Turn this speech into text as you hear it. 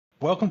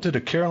Welcome to the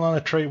Carolina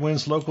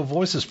Tradewinds Local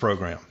Voices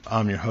program.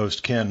 I'm your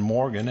host, Ken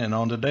Morgan, and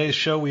on today's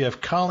show we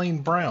have Colleen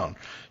Brown.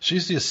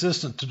 She's the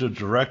assistant to the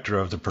director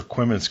of the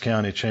Perquimans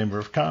County Chamber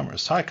of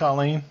Commerce. Hi,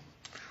 Colleen.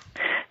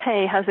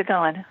 Hey, how's it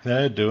going?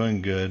 Yeah,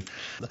 doing good.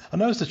 I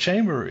noticed the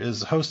Chamber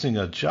is hosting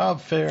a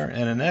Job Fair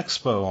and an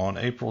Expo on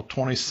April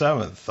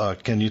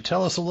 27th. Can you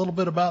tell us a little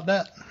bit about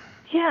that?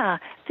 Yeah,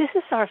 this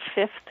is our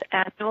 5th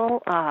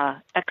annual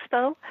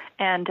expo,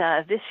 and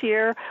this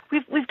year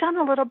we've done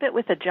a little bit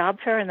with the job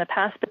fair in the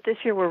past, but this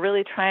year we're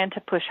really trying to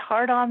push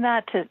hard on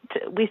that.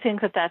 We think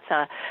that that's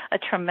a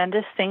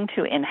tremendous thing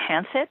to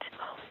enhance it.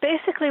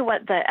 Basically,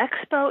 what the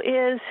expo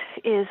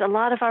is a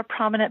lot of our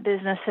prominent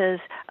businesses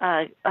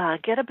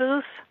get a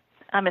booth.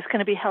 It's going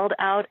to be held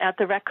out at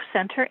the rec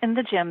center in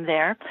the gym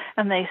there,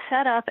 and they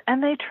set up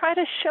and they try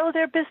to show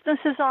their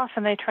businesses off,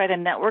 and they try to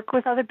network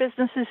with other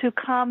businesses who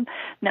come,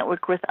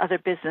 network with other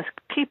business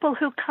people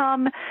who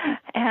come,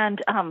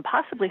 and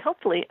possibly,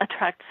 hopefully,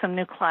 attract some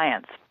new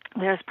clients.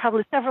 There's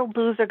probably several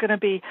booths are going to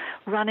be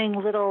running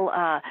little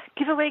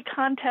giveaway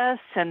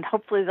contests, and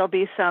hopefully there'll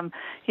be some,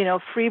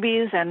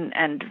 freebies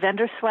and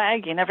vendor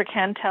swag. You never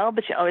can tell,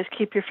 but you always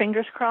keep your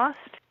fingers crossed.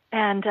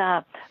 And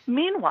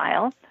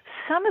meanwhile,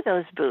 some of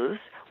those booths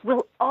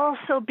will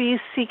also be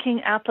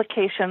seeking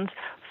applications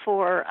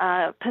for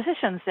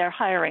positions they're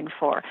hiring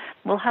for.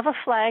 We'll have a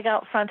flag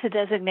out front to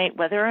designate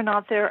whether or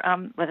not they're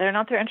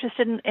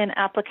interested in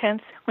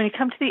applicants. When you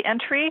come to the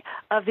entry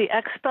of the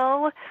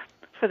expo,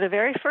 for the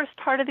very first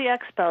part of the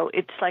expo,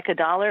 it's like a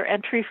 $1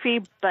 entry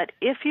fee. But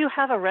if you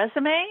have a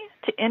resume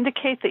to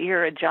indicate that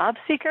you're a job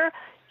seeker,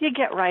 you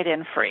get right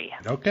in free.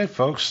 Okay,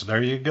 folks,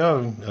 there you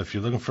go. If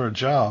you're looking for a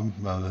job,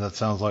 that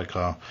sounds like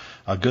a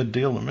good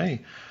deal to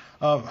me.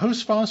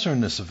 Who's sponsoring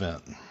this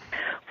event?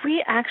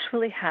 We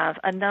actually have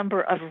a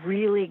number of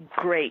really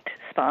great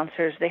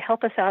sponsors. They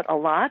help us out a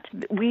lot.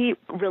 We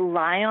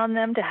rely on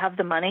them to have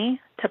the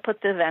money to put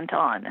the event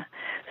on.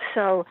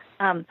 So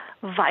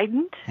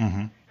Vidant,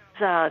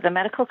 the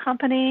medical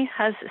company,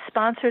 has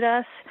sponsored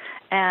us,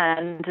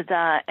 and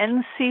the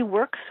NC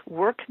Works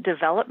Work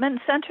Development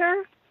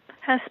Center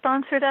has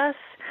sponsored us,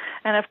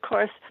 and of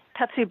course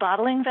Pepsi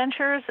Bottling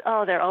Ventures.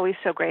 Oh, they're always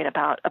so great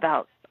about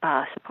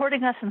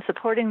supporting us and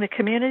supporting the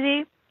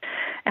community.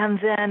 And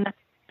then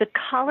the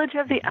College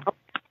of the Albemarle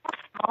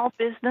Small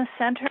Business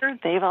Center,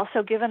 they've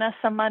also given us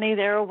some money.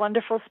 They're a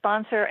wonderful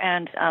sponsor,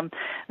 and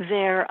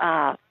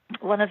they're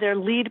one of their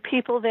lead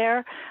people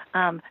there,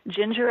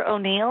 Ginger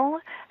O'Neill,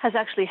 has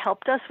actually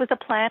helped us with the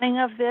planning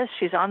of this.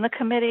 She's on the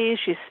committee.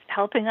 She's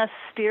helping us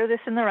steer this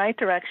in the right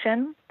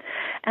direction.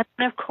 And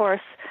then, of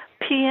course,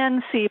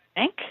 PNC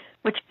Bank,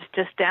 which is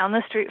just down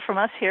the street from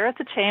us here at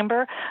the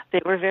Chamber. They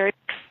were very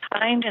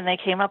kind, and they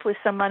came up with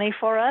some money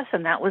for us,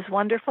 and that was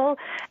wonderful.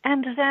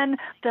 And then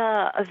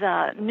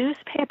the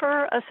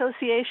newspaper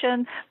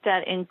association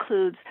that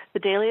includes the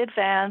Daily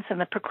Advance and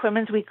the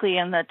Perquimans Weekly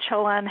and the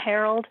Chowan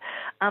Herald,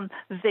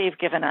 they've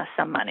given us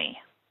some money.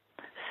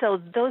 So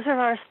those are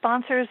our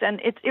sponsors, and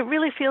it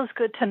really feels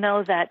good to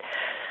know that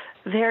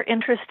they're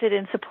interested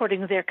in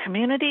supporting their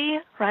community,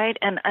 right,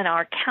 and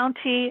our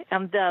county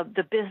and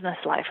the business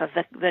life of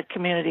the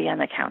community and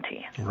the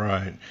county.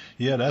 Right.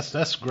 Yeah,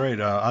 that's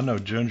great. I know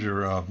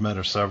Ginger. I've met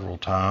her several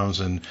times,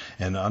 and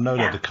I know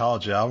that the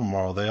College of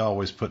Albemarle, they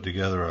always put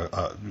together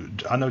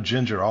I know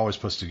Ginger always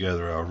puts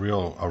together a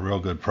real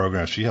good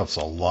program. She helps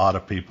a lot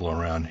of people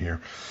around here.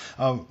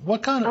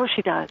 What kind of? Oh,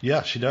 she does.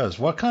 Yeah, she does.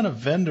 What kind of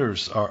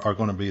vendors are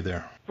going to be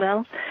there?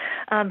 Well,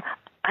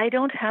 I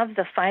don't have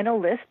the final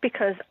list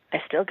because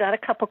I still got a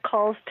couple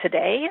calls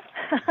today.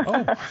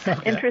 Oh, okay.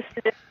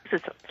 Interested in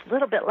this. It's a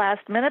little bit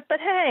last minute, but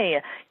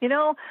hey,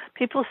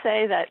 people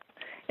say that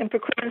in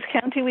Perquimans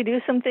County we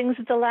do some things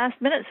at the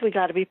last minute, so we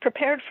got to be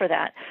prepared for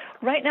that.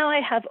 Right now I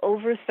have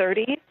over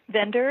 30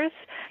 vendors.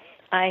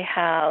 I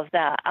have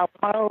the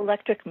Albemarle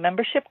Electric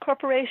Membership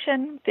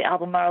Corporation, the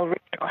Albemarle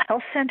Regional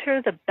Health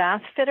Center, the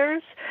Bath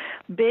Fitters,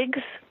 Biggs,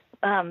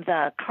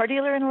 the car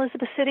dealer in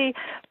Elizabeth City,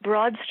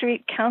 Broad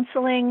Street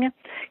Counseling,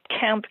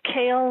 Camp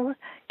Kale,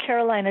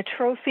 Carolina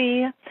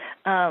Trophy,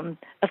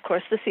 of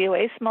course the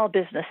COA Small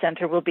Business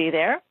Center will be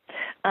there,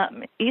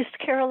 East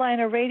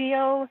Carolina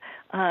Radio,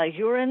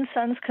 Urin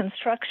Sons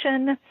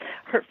Construction,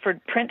 Hertford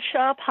Print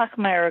Shop,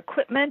 Hockmeyer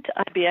Equipment,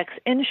 IBX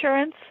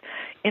Insurance,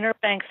 Inner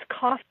Banks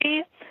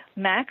Coffee,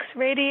 Max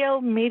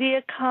Radio,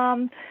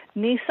 Mediacom,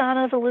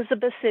 Nissan of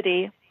Elizabeth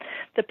City,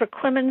 the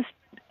Perquimans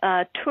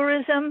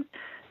Tourism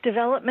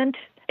Development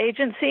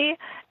Agency,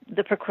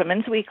 the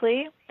Perquimans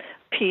Weekly,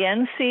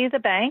 PNC, the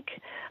bank,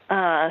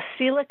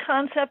 Sela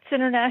Concepts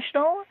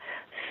International,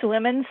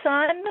 Swim and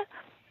Sun,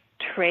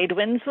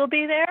 Tradewinds will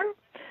be there,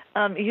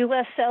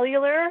 U.S.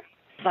 Cellular,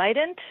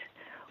 Vidant,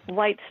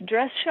 White's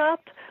Dress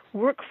Shop,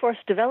 Workforce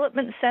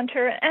Development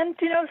Center, and,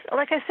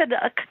 like I said,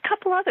 a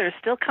couple others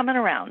still coming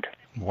around.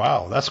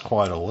 Wow, that's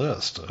quite a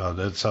list.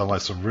 That sounds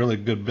like some really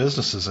good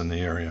businesses in the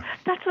area.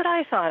 That's what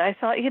I thought.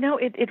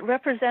 It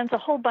represents a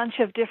whole bunch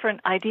of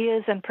different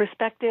ideas and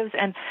perspectives,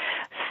 and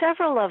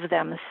several of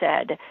them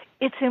said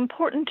it's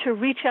important to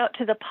reach out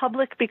to the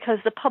public because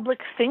the public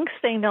thinks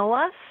they know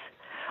us,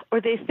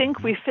 or they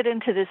think we fit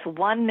into this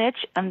one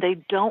niche and they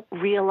don't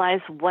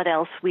realize what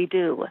else we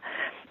do.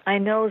 I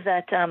know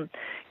that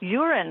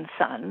Uren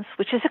Sons,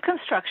 which is a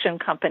construction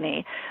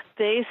company,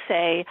 they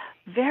say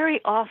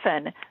very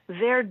often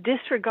they're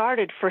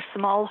disregarded for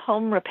small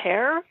home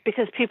repair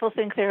because people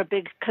think they're a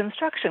big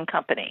construction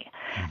company,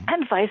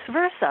 and vice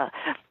versa.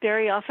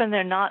 Very often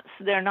they're not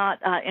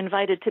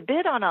invited to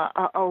bid on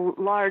a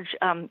large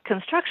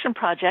construction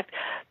project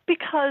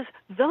because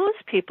those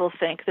people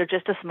think they're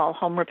just a small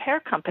home repair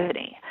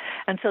company.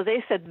 And so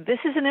they said this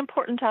is an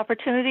important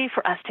opportunity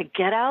for us to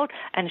get out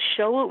and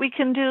show what we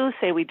can do,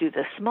 say we do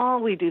the small,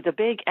 we do the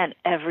big, and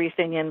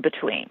everything in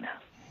between.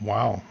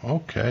 Wow.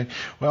 Okay.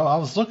 Well, I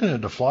was looking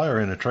at the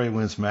flyer in the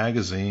Tradewinds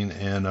magazine,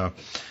 and I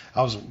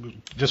was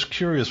just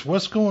curious,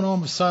 what's going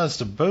on besides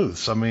the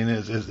booths? I mean,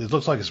 it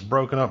looks like it's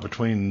broken up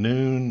between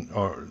noon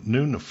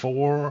to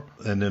 4,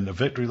 and then the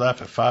victory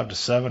lap at 5 to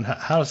 7.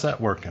 How is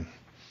that working?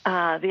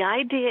 The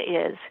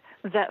idea is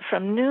that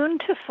from noon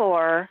to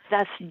 4,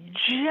 that's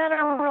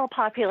general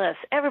populace.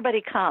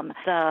 Everybody come.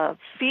 The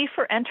fee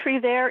for entry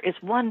there is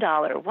 $1.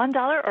 $1,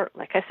 or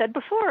like I said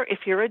before, if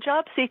you're a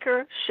job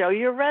seeker, show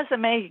your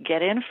resume, you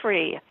get in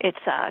free. It's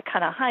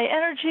kind of high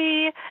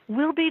energy.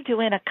 We'll be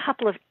doing a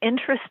couple of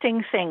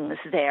interesting things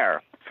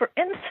there. For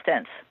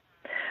instance,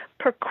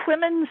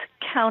 Perquimans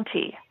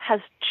County has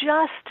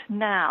just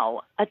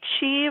now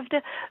achieved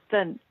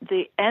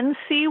the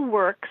NC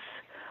Works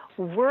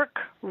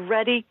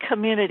work-ready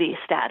community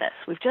status.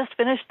 We've just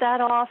finished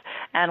that off,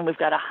 and we've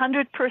got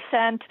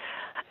 100%,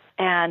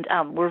 and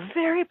we're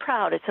very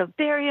proud. It's a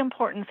very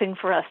important thing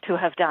for us to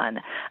have done,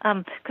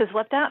 because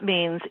what that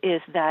means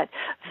is that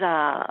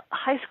the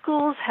high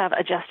schools have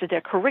adjusted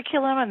their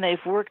curriculum, and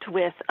they've worked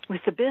with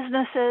the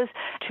businesses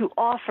to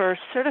offer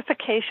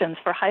certifications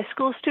for high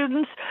school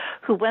students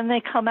who, when they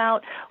come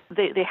out,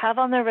 they have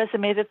on their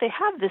resume that they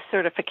have this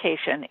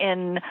certification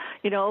in,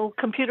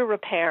 computer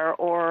repair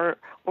or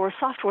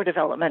software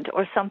development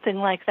or something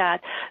like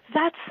that.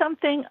 That's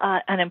something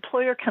an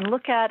employer can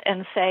look at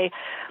and say,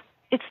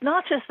 it's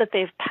not just that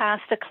they've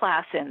passed a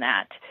class in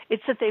that.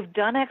 It's that they've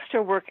done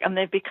extra work and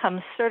they've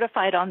become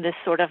certified on this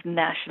sort of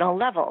national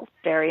level.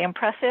 Very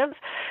impressive.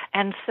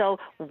 And so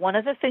one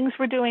of the things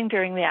we're doing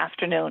during the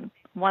afternoon,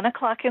 1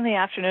 o'clock in the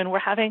afternoon, we're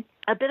having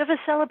a bit of a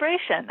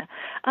celebration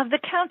of the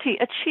county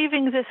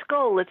achieving this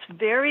goal. It's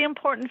very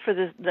important for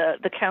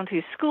the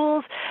county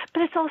schools,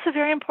 but it's also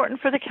very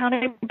important for the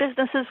county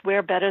businesses.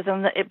 Where better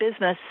than the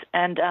Business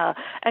and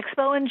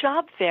Expo and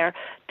Job Fair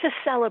to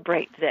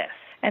celebrate this?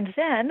 And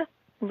then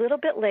a little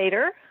bit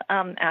later,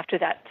 after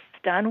that's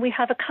done, we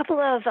have a couple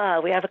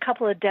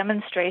of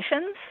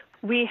demonstrations.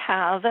 We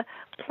have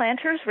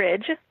Planters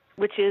Ridge,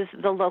 which is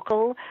the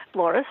local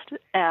florist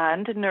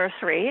and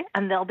nursery,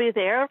 and they'll be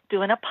there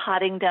doing a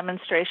potting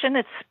demonstration.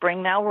 It's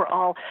spring now. We're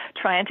all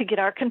trying to get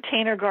our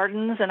container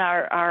gardens and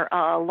our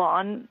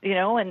lawn,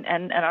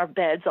 and our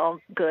beds all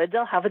good.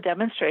 They'll have a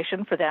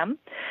demonstration for them.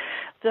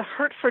 The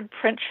Hertford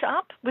Print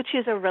Shop, which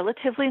is a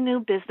relatively new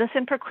business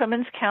in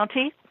Perquimans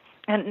County.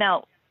 And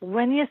now,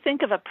 when you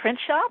think of a print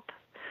shop,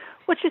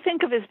 what you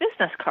think of is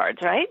business cards,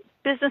 right?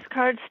 Business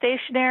cards,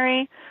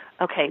 stationery.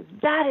 Okay,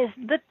 that is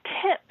the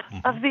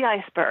tip of the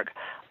iceberg.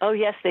 Oh,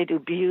 yes, they do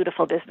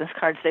beautiful business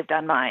cards. They've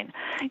done mine.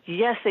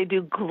 Yes, they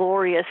do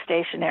glorious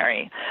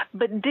stationery.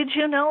 But did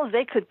you know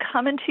they could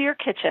come into your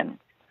kitchen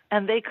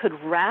and they could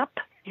wrap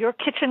your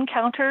kitchen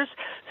counters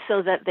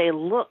so that they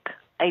look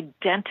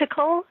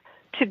identical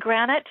to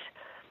granite,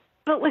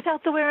 but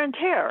without the wear and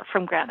tear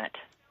from granite?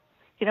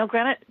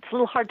 Granite, it's a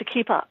little hard to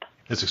keep up.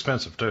 It's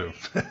expensive, too.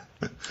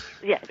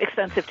 Yeah,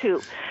 expensive,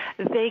 too.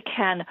 They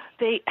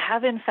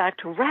have, in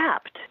fact,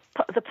 wrapped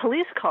the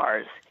police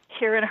cars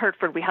here in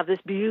Hertford. We have this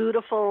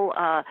beautiful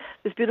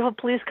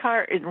police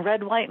car in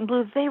red, white, and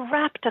blue. They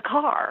wrapped a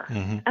car.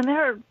 And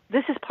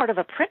this is part of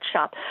a print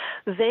shop.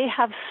 They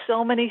have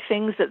so many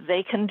things that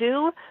they can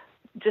do.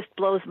 Just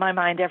blows my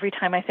mind every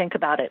time I think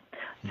about it.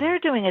 They're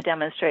doing a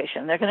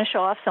demonstration. They're going to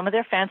show off some of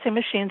their fancy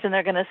machines, and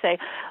they're going to say,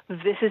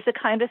 this is the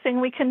kind of thing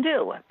we can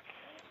do.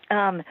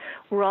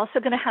 We're also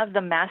going to have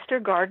the master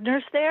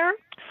gardeners there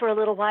for a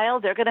little while.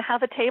 They're going to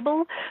have a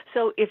table.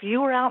 So if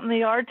you were out in the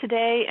yard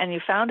today and you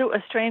found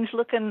a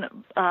strange-looking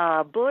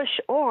bush,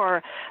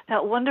 or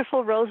that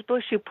wonderful rose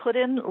bush you put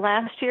in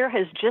last year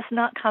has just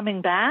not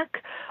coming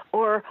back,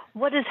 or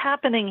what is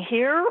happening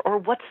here, or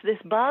what's this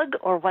bug,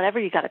 or whatever,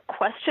 you got a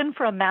question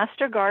for a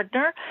master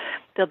gardener,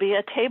 there'll be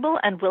a table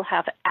and we'll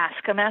have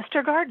Ask a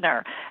Master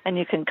Gardener. And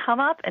you can come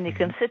up and you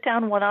can sit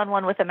down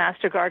one-on-one with a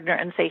master gardener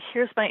and say,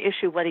 here's my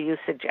issue, what do you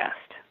suggest?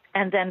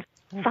 And then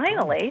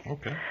finally,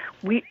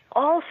 we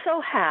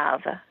also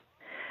have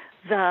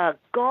the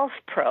golf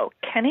pro,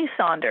 Kenny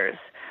Saunders,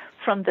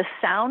 from the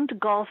Sound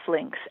Golf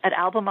Links at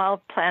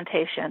Albemarle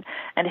Plantation,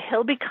 and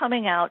he'll be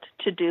coming out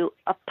to do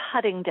a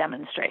putting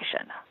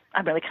demonstration.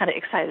 I'm really kind of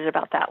excited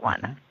about that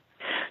one.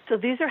 So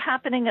these are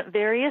happening at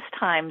various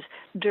times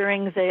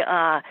during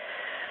the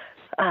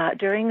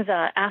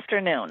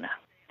afternoon.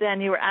 Then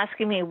you were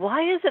asking me,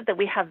 why is it that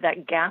we have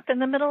that gap in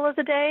the middle of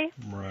the day?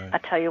 Right. I'll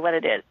tell you what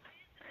it is.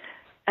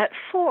 At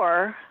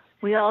 4,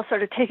 we all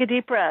sort of take a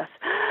deep breath.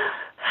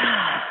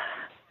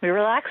 We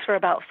relax for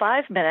about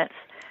 5 minutes,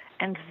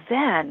 and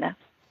then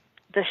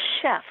the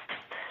chefs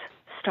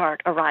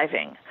start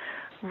arriving.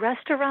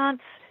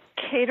 Restaurants,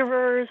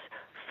 caterers,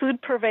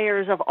 food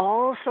purveyors of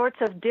all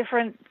sorts of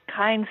different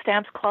kinds,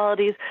 stamps,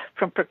 qualities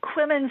from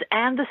Perquimans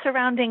and the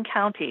surrounding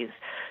counties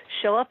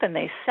show up, and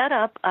they set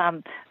up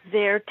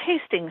their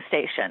tasting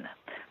station.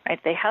 Right?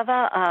 They have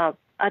a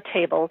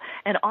table,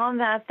 and on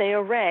that they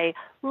array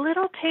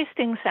little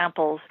tasting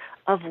samples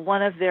of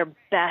one of their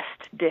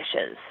best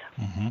dishes.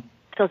 Mm-hmm.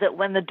 So that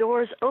when the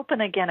doors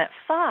open again at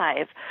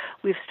 5,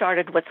 we've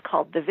started what's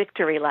called the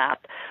Victory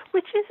Lap,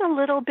 which is a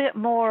little bit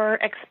more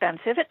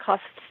expensive. It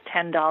costs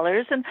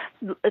 $10, and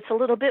it's a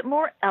little bit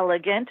more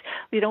elegant.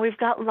 You know, we've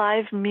got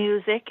live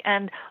music,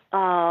 and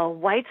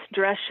White's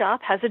Dress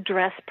Shop has a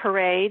dress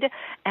parade,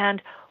 and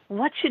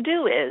what you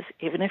do is,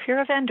 even if you're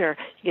a vendor,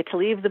 you get to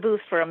leave the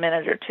booth for a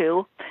minute or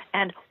two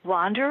and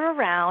wander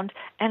around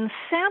and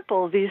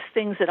sample these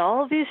things that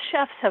all of these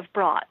chefs have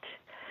brought.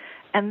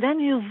 And then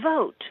you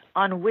vote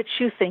on which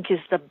you think is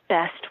the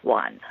best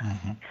one.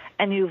 Mm-hmm.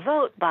 And you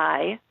vote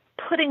by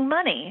putting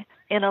money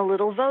in a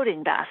little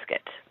voting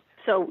basket.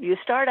 So you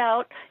start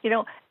out, you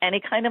know, any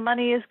kind of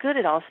money is good.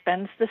 It all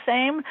spends the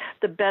same.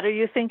 The better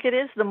you think it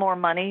is, the more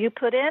money you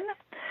put in.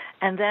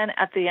 And then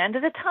at the end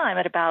of the time,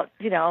 at about,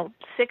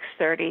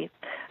 6:30,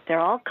 they're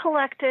all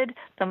collected,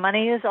 the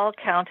money is all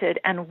counted,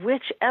 and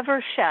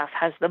whichever chef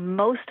has the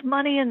most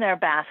money in their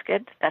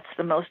basket, that's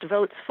the most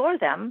votes for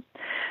them,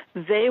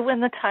 they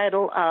win the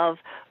title of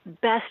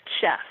Best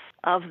Chef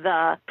of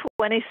the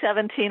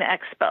 2017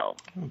 Expo.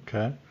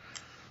 Okay.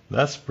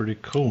 That's pretty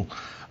cool.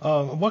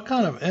 What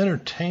kind of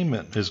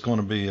entertainment is going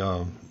to be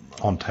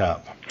on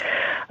tap?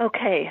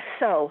 Okay,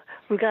 so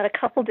we've got a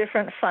couple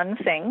different fun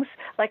things.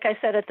 Like I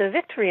said, at the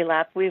Victory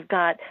Lap, we've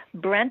got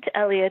Brent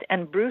Elliott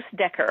and Bruce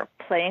Decker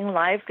playing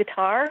live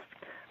guitar,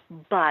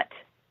 but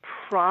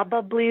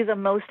probably the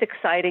most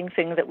exciting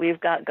thing that we've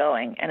got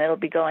going, and it'll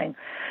be going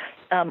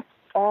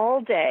all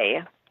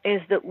day,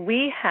 is that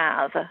we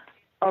have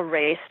a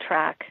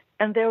racetrack,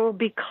 and there will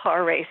be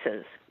car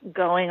races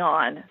going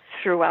on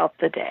throughout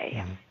the day.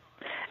 Mm-hmm.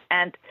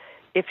 And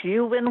if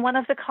you win one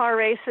of the car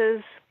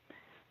races,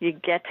 you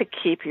get to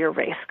keep your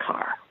race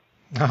car.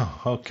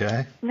 Oh,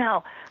 okay.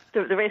 Now,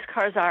 the race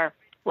cars are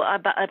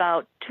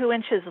about 2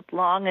 inches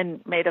long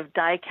and made of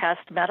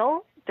die-cast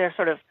metal. They're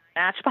sort of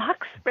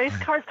matchbox race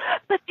cars,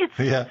 but it's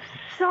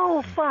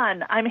so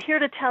fun. I'm here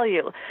to tell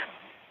you.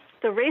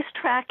 The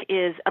racetrack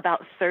is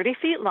about 30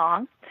 feet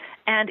long,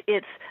 and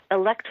it's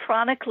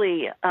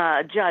electronically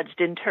judged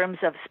in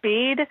terms of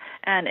speed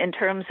and in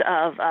terms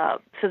of,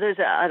 so there's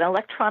an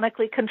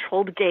electronically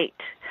controlled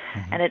gate.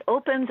 Mm-hmm. And it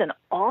opens, and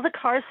all the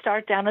cars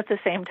start down at the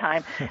same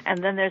time.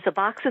 And then there's a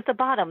box at the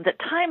bottom that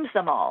times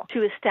them all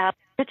to establish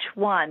which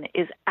one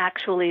is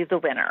actually the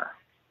winner.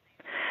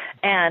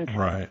 And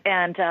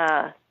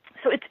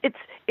so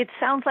it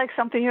sounds like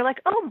something you're like,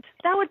 oh,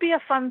 that would be a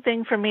fun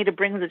thing for me to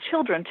bring the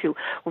children to.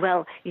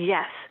 Well,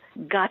 yes,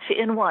 got you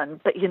in one.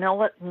 But you know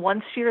what?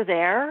 Once you're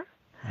there,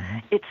 mm-hmm.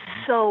 it's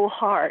so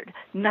hard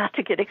not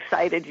to get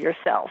excited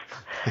yourself.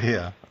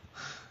 Yeah.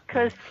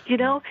 Because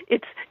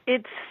it's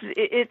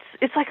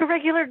like a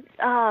regular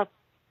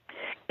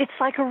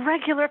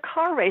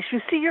car race.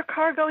 You see your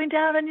car going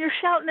down, and you're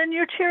shouting and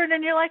you're cheering,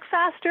 and you're like,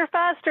 faster,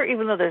 faster,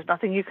 even though there's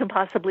nothing you can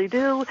possibly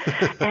do.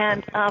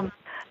 And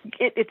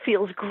it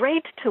feels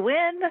great to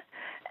win.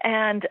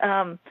 And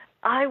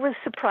I was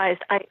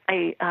surprised.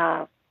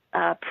 I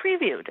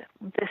previewed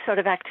this sort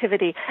of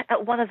activity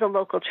at one of the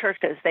local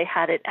churches. They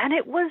had it, and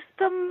it was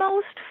the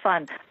most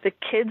fun. The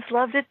kids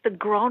loved it. The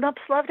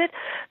grown-ups loved it.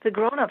 The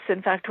grown-ups,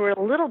 in fact, were a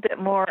little bit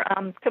more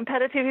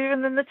competitive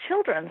even than the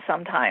children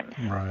sometimes.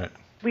 Right.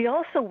 We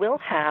also will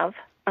have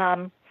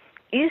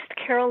East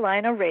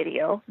Carolina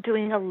Radio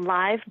doing a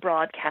live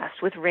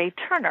broadcast with Ray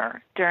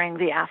Turner during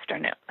the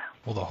afternoon.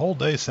 Well, the whole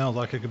day sounds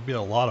like it could be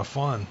a lot of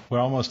fun. We're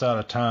almost out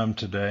of time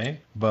today,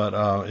 but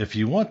if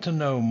you want to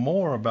know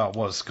more about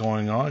what's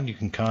going on, you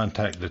can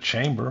contact the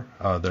Chamber.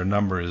 Their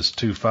number is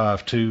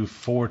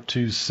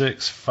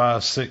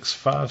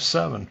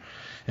 252-426-5657.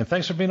 And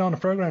thanks for being on the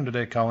program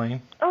today,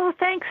 Colleen. Oh,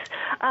 thanks.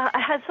 I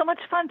had so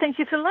much fun. Thank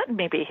you for letting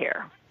me be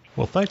here.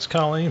 Well, thanks,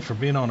 Colleen, for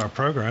being on our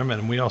program,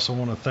 and we also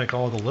want to thank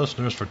all the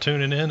listeners for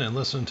tuning in and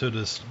listening to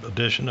this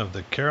edition of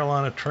the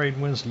Carolina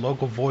Tradewinds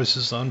Local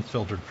Voices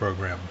Unfiltered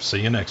program.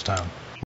 See you next time.